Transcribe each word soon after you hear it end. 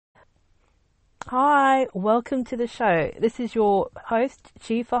Hi, welcome to the show. This is your host,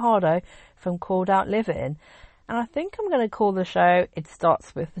 Chi Fajardo from Called Out Living. And I think I'm going to call the show It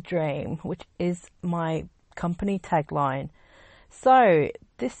Starts With a Dream, which is my company tagline. So,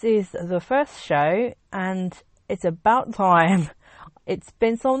 this is the first show and it's about time. It's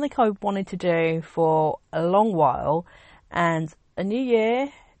been something I've wanted to do for a long while, and a new year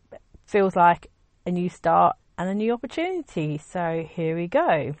feels like a new start and a new opportunity. So, here we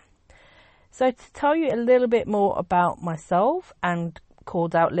go. So to tell you a little bit more about myself and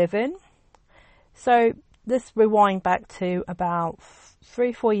Called Out Living. So this rewind back to about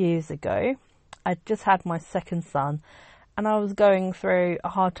 3-4 years ago. I just had my second son and I was going through a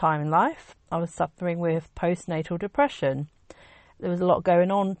hard time in life. I was suffering with postnatal depression. There was a lot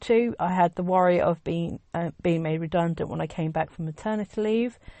going on too. I had the worry of being made redundant when I came back from maternity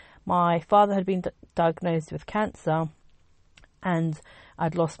leave. My father had been diagnosed with cancer and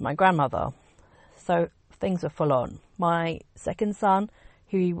I'd lost my grandmother. So things were full on. My second son,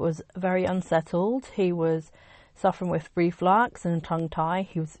 he was very unsettled. He was suffering with reflux and tongue tie.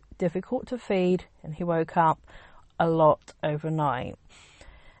 He was difficult to feed and he woke up a lot overnight.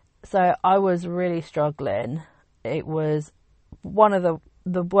 So I was really struggling. It was one of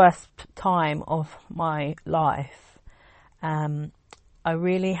the worst time of my life. I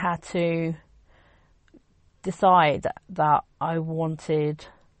really had to decide that I wanted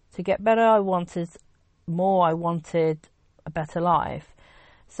to get better. I wanted more. I wanted a better life.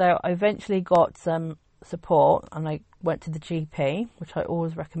 So I eventually got some support and I went to the GP, which I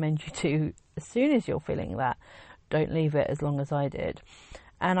always recommend you to as soon as you're feeling that. Don't leave it as long as I did.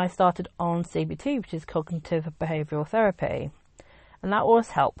 And I started on CBT, which is cognitive behavioural therapy. And that was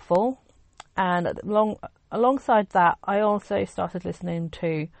helpful. And alongside that, I also started listening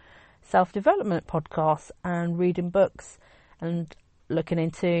to self-development podcasts and reading books and looking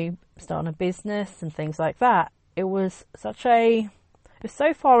into starting a business and things like that. It was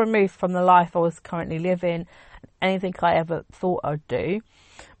so far removed from the life I was currently living, anything I ever thought I'd do.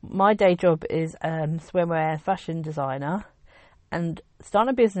 My day job is swimwear and fashion designer, and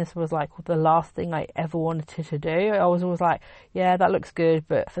starting a business was like the last thing I ever wanted to do. I was always like, yeah, that looks good,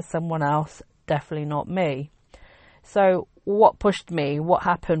 but for someone else, definitely not me. So what pushed me? What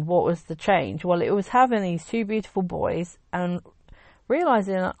happened? What was the change? Well, it was having these two beautiful boys and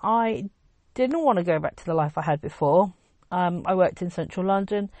realising I didn't want to go back to the life I had before. I worked in central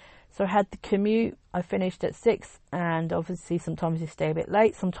London, so I had the commute. I finished at 6, and obviously sometimes you stay a bit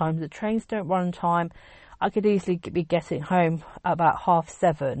late, sometimes the trains don't run on time. I could easily be getting home about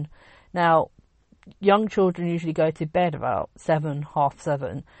 7:30. Now, young children usually go to bed about 7,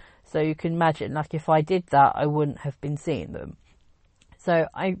 7:30, so you can imagine, like, if I did that, I wouldn't have been seeing them. So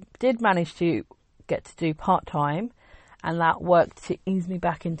I did manage to get to do part-time, and that worked to ease me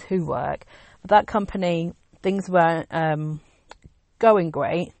back into work. But that company, things weren't going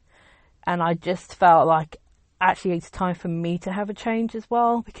great, and I just felt like actually it's time for me to have a change as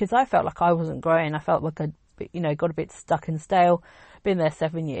well, because I felt like I wasn't growing. I felt like I'd got a bit stuck and stale. Been there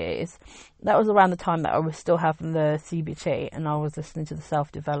 7 years. That was around the time that I was still having the CBT and I was listening to the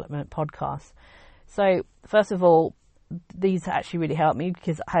self-development podcast. So first of all, these actually really helped me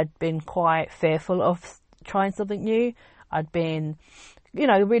because I had been quite fearful of trying something new. I'd been,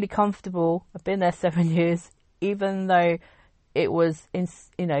 really comfortable. I've been there 7 years, even though it was,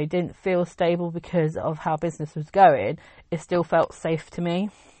 didn't feel stable because of how business was going. It still felt safe to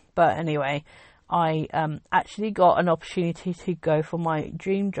me. But anyway, I actually got an opportunity to go for my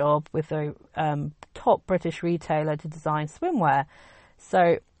dream job with a top British retailer to design swimwear.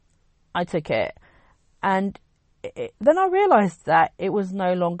 So I took it, and then I realised that it was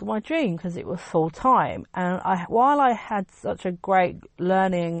no longer my dream because it was full time. And while I had such a great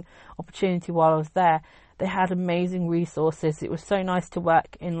learning opportunity while I was there, they had amazing resources. It was so nice to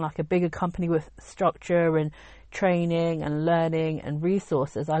work in like a bigger company with structure and training and learning and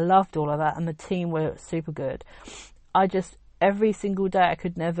resources. I loved all of that, and the team were super good. Every single day I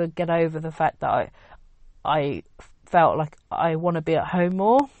could never get over the fact that I felt like I want to be at home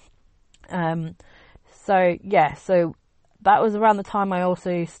more. So that was around the time I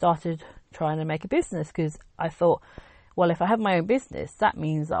also started trying to make a business, because I thought, well, if I have my own business, that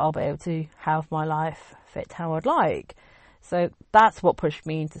means that I'll be able to have my life fit how I'd like. So that's what pushed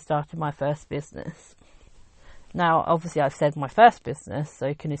me into starting my first business. Now, obviously, I've said my first business, so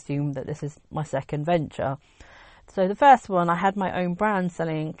you can assume that this is my second venture. So the first one, I had my own brand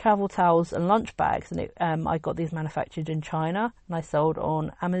selling travel towels and lunch bags, and I got these manufactured in China, and I sold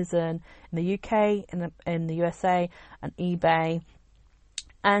on Amazon in the UK, in the USA, and eBay.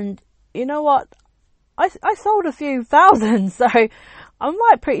 And you know what? I sold a few thousand, so I'm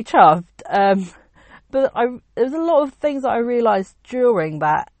like pretty chuffed. But there's a lot of things that I realised during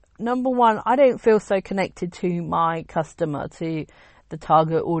that. Number one, I don't feel so connected to my customer, to the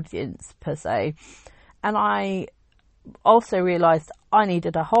target audience per se. And I also realised I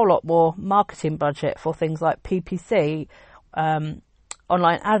needed a whole lot more marketing budget for things like PPC,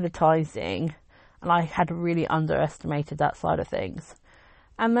 online advertising, and I had really underestimated that side of things.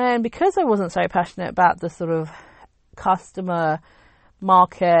 And then because I wasn't so passionate about the sort of customer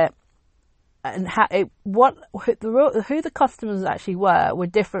market and who the customers actually were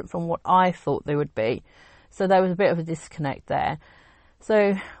different from what I thought they would be. So there was a bit of a disconnect there.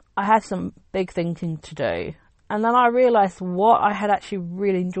 So I had some big thinking to do. And then I realised what I had actually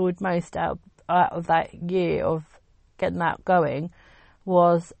really enjoyed most out of that year of getting that going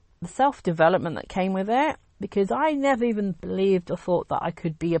was the self-development that came with it, because I never even believed or thought that I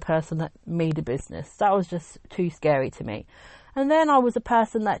could be a person that made a business. That was just too scary to me. And then I was a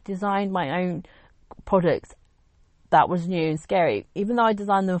person that designed my own products. That was new and scary. Even though I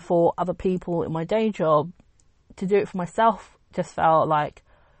designed them for other people in my day job, to do it for myself just felt like,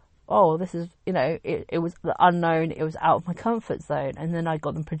 oh, this is, it was the unknown, it was out of my comfort zone. And then I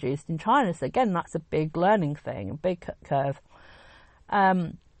got them produced in China. So again, that's a big learning thing, a big curve.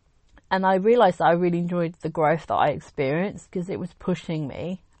 And I realised that I really enjoyed the growth that I experienced because it was pushing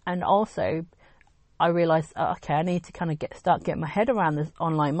me. And also, I realised, okay, I need to kind of start getting my head around this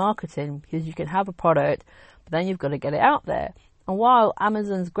online marketing, because you can have a product, but then you've got to get it out there. And while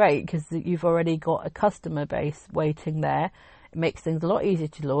Amazon's great because you've already got a customer base waiting there, it makes things a lot easier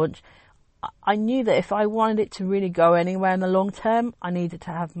to launch. I knew that if I wanted it to really go anywhere in the long term, I needed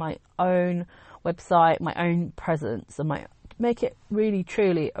to have my own website, my own presence, and make it really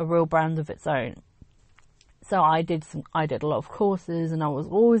truly a real brand of its own. So I did a lot of courses, and I was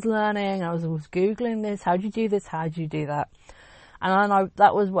always learning. I was always Googling this. How do you do this? How do you do that? And then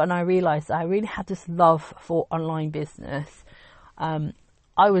that was when I realised that I really had this love for online business. I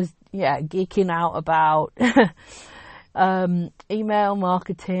was, geeking out about email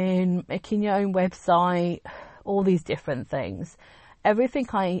marketing, making your own website, all these different things. Everything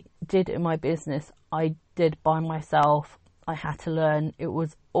I did in my business, I did by myself. I had to learn. It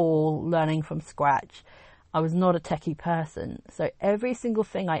was all learning from scratch. I was not a techie person. So every single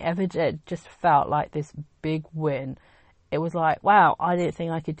thing I ever did just felt like this big win. It was like, wow, I didn't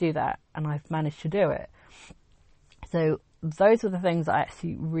think I could do that, and I've managed to do it. So those were the things I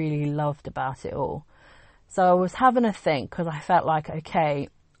actually really loved about it all. So I was having a think, because I felt like, okay,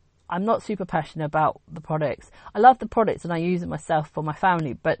 I'm not super passionate about the products. I love the products and I use it myself for my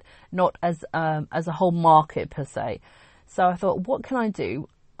family, but not as a whole market per se. So I thought, what can I do?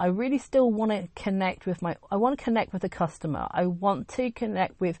 I really still want to connect with the customer. I want to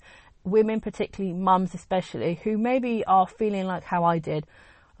connect with women, particularly mums especially, who maybe are feeling like how I did,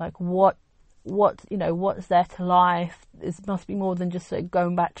 like what's there to life. It must be more than just sort of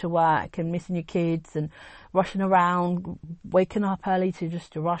going back to work and missing your kids and rushing around, waking up early to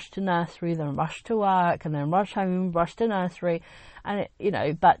rush to nursery, then rush to work, and then rush home, rush to nursery, and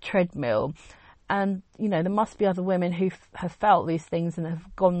that treadmill. And there must be other women who have felt these things and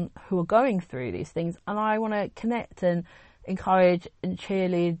who are going through these things, and I want to connect and encourage and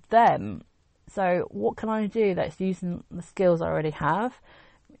cheerlead them. So what can I do that's using the skills I already have?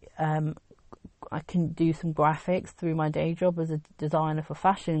 I can do some graphics through my day job as a designer for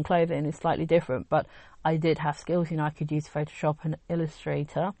fashion and clothing. Is slightly different, but I did have skills. I could use Photoshop and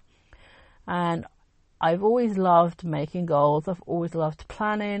Illustrator. And I've always loved making goals. I've always loved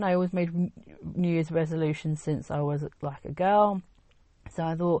planning. I always made New Year's resolutions since I was like a girl. So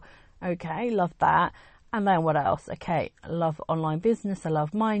I thought, okay, love that. And then what else? Okay, I love online business. I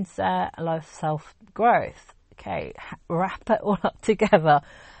love mindset. I love self-growth. Okay, wrap it all up together.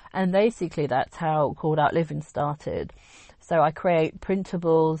 And basically that's how Called Out Living started. So I create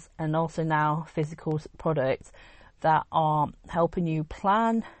printables and also now physical products that are helping you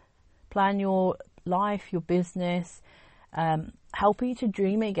plan your life, your business, helping you to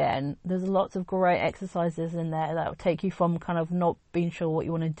dream again. There's lots of great exercises in there that will take you from kind of not being sure what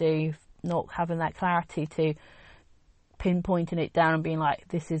you want to do, not having that clarity, to pinpointing it down and being like,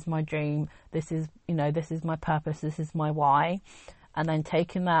 this is my dream, this is my purpose, this is my why. And then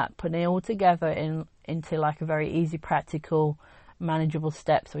taking that, putting it all together into like a very easy, practical, manageable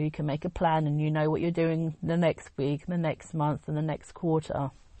steps where you can make a plan and what you're doing the next week, the next month, and the next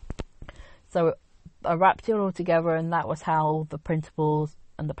quarter. So I wrapped it all together, and that was how the printables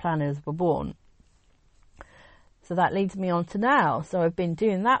and the planners were born. So that leads me on to now. So I've been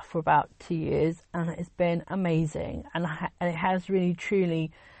doing that for about 2 years, and it's been amazing. And it has really,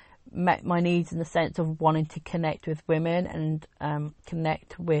 truly met my needs in the sense of wanting to connect with women and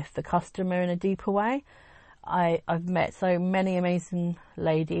connect with the customer in a deeper way. I've met so many amazing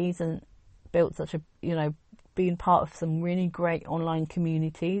ladies and built such a, been part of some really great online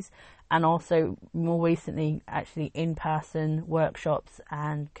communities, and also more recently actually in-person workshops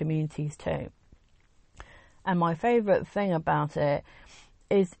and communities too. And my favourite thing about it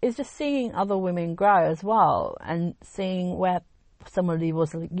is just seeing other women grow as well, and seeing where somebody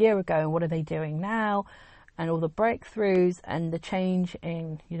was a year ago and what are they doing now, and all the breakthroughs and the change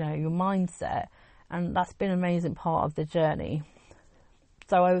in, your mindset. And that's been an amazing part of the journey.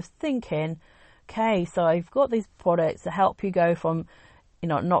 So I was thinking, okay, so I've got these products to help you go from,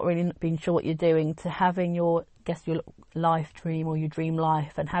 not really being sure what you're doing to having your life dream or your dream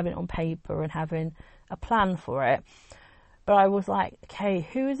life, and having it on paper and having a plan for it. But I was like, okay,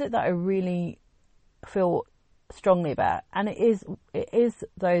 who is it that I really feel strongly about? And it is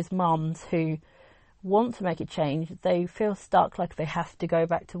those mums who want to make a change. They feel stuck, like they have to go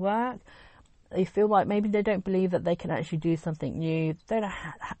back to work. They feel like maybe they don't believe that they can actually do something new. They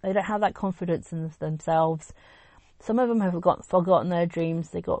don't have that confidence in themselves. Some of them have forgotten their dreams.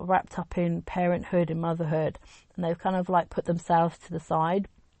 They got wrapped up in parenthood and motherhood, and they've kind of like put themselves to the side.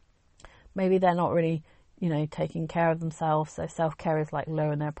 Maybe they're not really, taking care of themselves. So self-care is like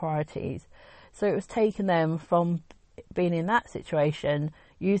low in their priorities. So it was taking them from being in that situation,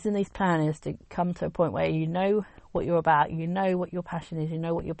 using these planners to come to a point where you know what you're about, you know what your passion is, you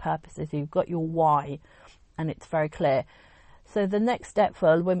know what your purpose is, you've got your why, and it's very clear. So the next step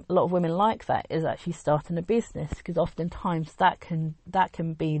for a lot of women like that is actually starting a business, because oftentimes that can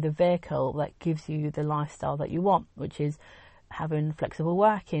be the vehicle that gives you the lifestyle that you want, which is having flexible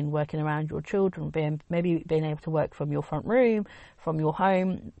working around your children, being able to work from your front room, from your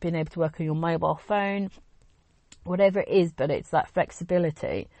home, being able to work on your mobile phone, whatever it is, but it's that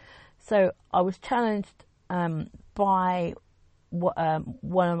flexibility. So I was challenged by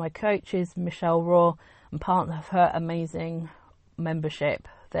one of my coaches, Michelle Raw, and part of her amazing membership,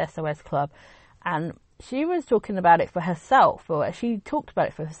 the SOS Club, and she was talking about it for herself, or she talked about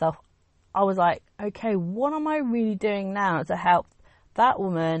it for herself. I was like, okay, what am I really doing now to help that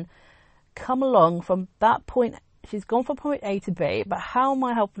woman come along from that point? She's gone from point A to B, but how am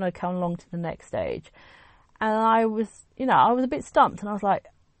I helping her come along to the next stage? And I was a bit stumped, and I was like,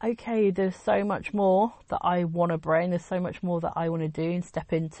 okay, there's so much more that I want to bring. There's so much more that I want to do and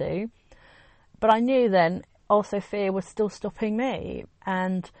step into. But I knew then also fear was still stopping me.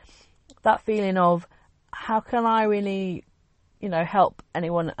 And that feeling of how can I really, help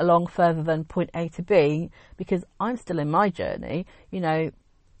anyone along further than point A to B, because I'm still in my journey.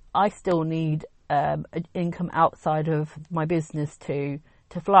 I still need an income outside of my business to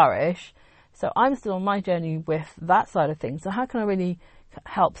flourish. So I'm still on my journey with that side of things. So how can I really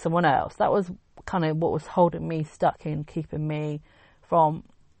help someone else? That was kind of what was holding me stuck in, keeping me from,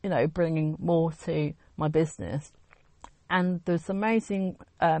 bringing more to my business. And there was amazing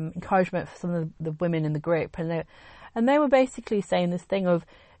encouragement for some of the women in the group, and they were basically saying this thing of,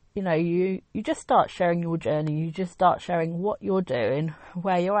 you just start sharing your journey, you just start sharing what you're doing,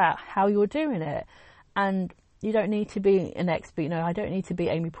 where you're at, how you're doing it, and you don't need to be an expert. I don't need to be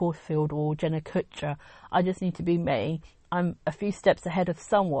Amy Porterfield or Jenna Kutcher. I just need to be me. I'm a few steps ahead of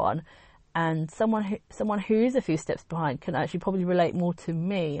someone, and someone who is a few steps behind can actually probably relate more to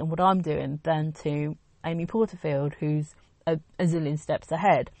me and what I'm doing than to Amy Porterfield, who's a zillion steps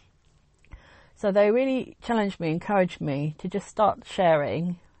ahead. So they really challenged me, encouraged me to just start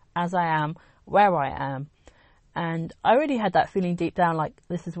sharing as I am, where I am. And I already had that feeling deep down, like,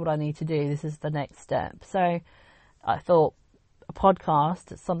 this is what I need to do. This is the next step. So I thought a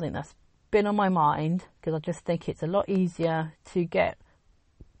podcast is something that's been on my mind, because I just think it's a lot easier to get,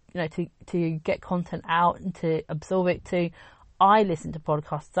 to get content out and to absorb it. I listen to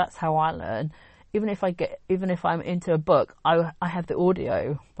podcasts. That's how I learn. Even if I'm into a book, I have the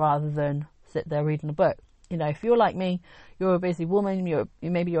audio rather than sit there reading a book. If you're like me, you're a busy woman,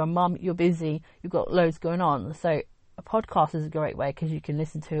 maybe you're a mum, you're busy, you've got loads going on. So a podcast is a great way, because you can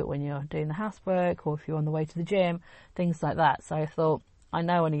listen to it when you're doing the housework, or if you're on the way to the gym, things like that. So I thought, I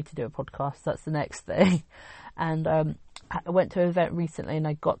know I need to do a podcast. That's the next thing. And I went to an event recently, and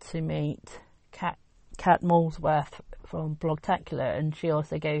I got to meet Kat Molesworth from Blogtacular, and she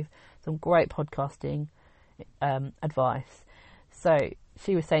also gave some great podcasting advice. So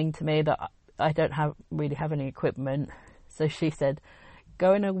she was saying to me that I don't really have any equipment. So she said,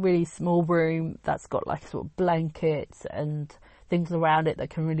 go in a really small room that's got like sort of blankets and things around it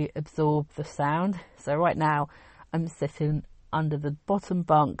that can really absorb the sound. So right now I'm sitting under the bottom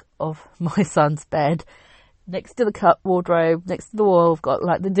bunk of my son's bed. next to the wardrobe, next to the wall, I've got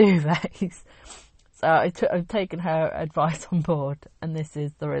like the duvets. So I've taken her advice on board, and this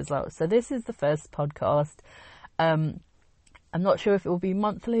is the result. So this is the first podcast. I'm not sure if it will be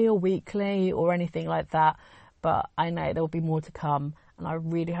monthly or weekly or anything like that, but I know there will be more to come, and I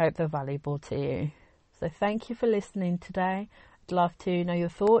really hope they're valuable to you. So thank you for listening today. I'd love to know your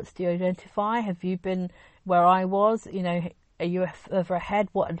thoughts. Do you identify? Have you been where I was? You know, are you further ahead?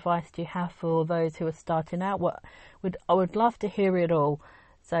 What advice do you have for those who are starting out? I would love to hear it all.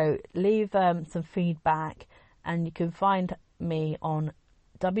 So leave some feedback, and you can find me on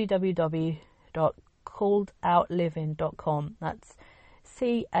www.calledoutLiving.com. That's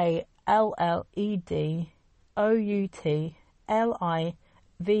CALLEDOUTLIVING,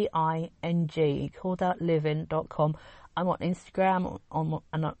 calledoutLiving.com. I'm on Instagram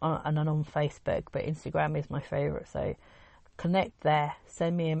and on Facebook, but Instagram is my favourite. So connect there,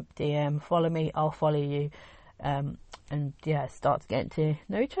 send me a DM, follow me, I'll follow you. And yeah, start to get to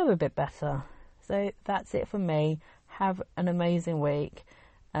know each other a bit better. So that's it for me. Have an amazing week,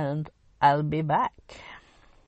 and I'll be back.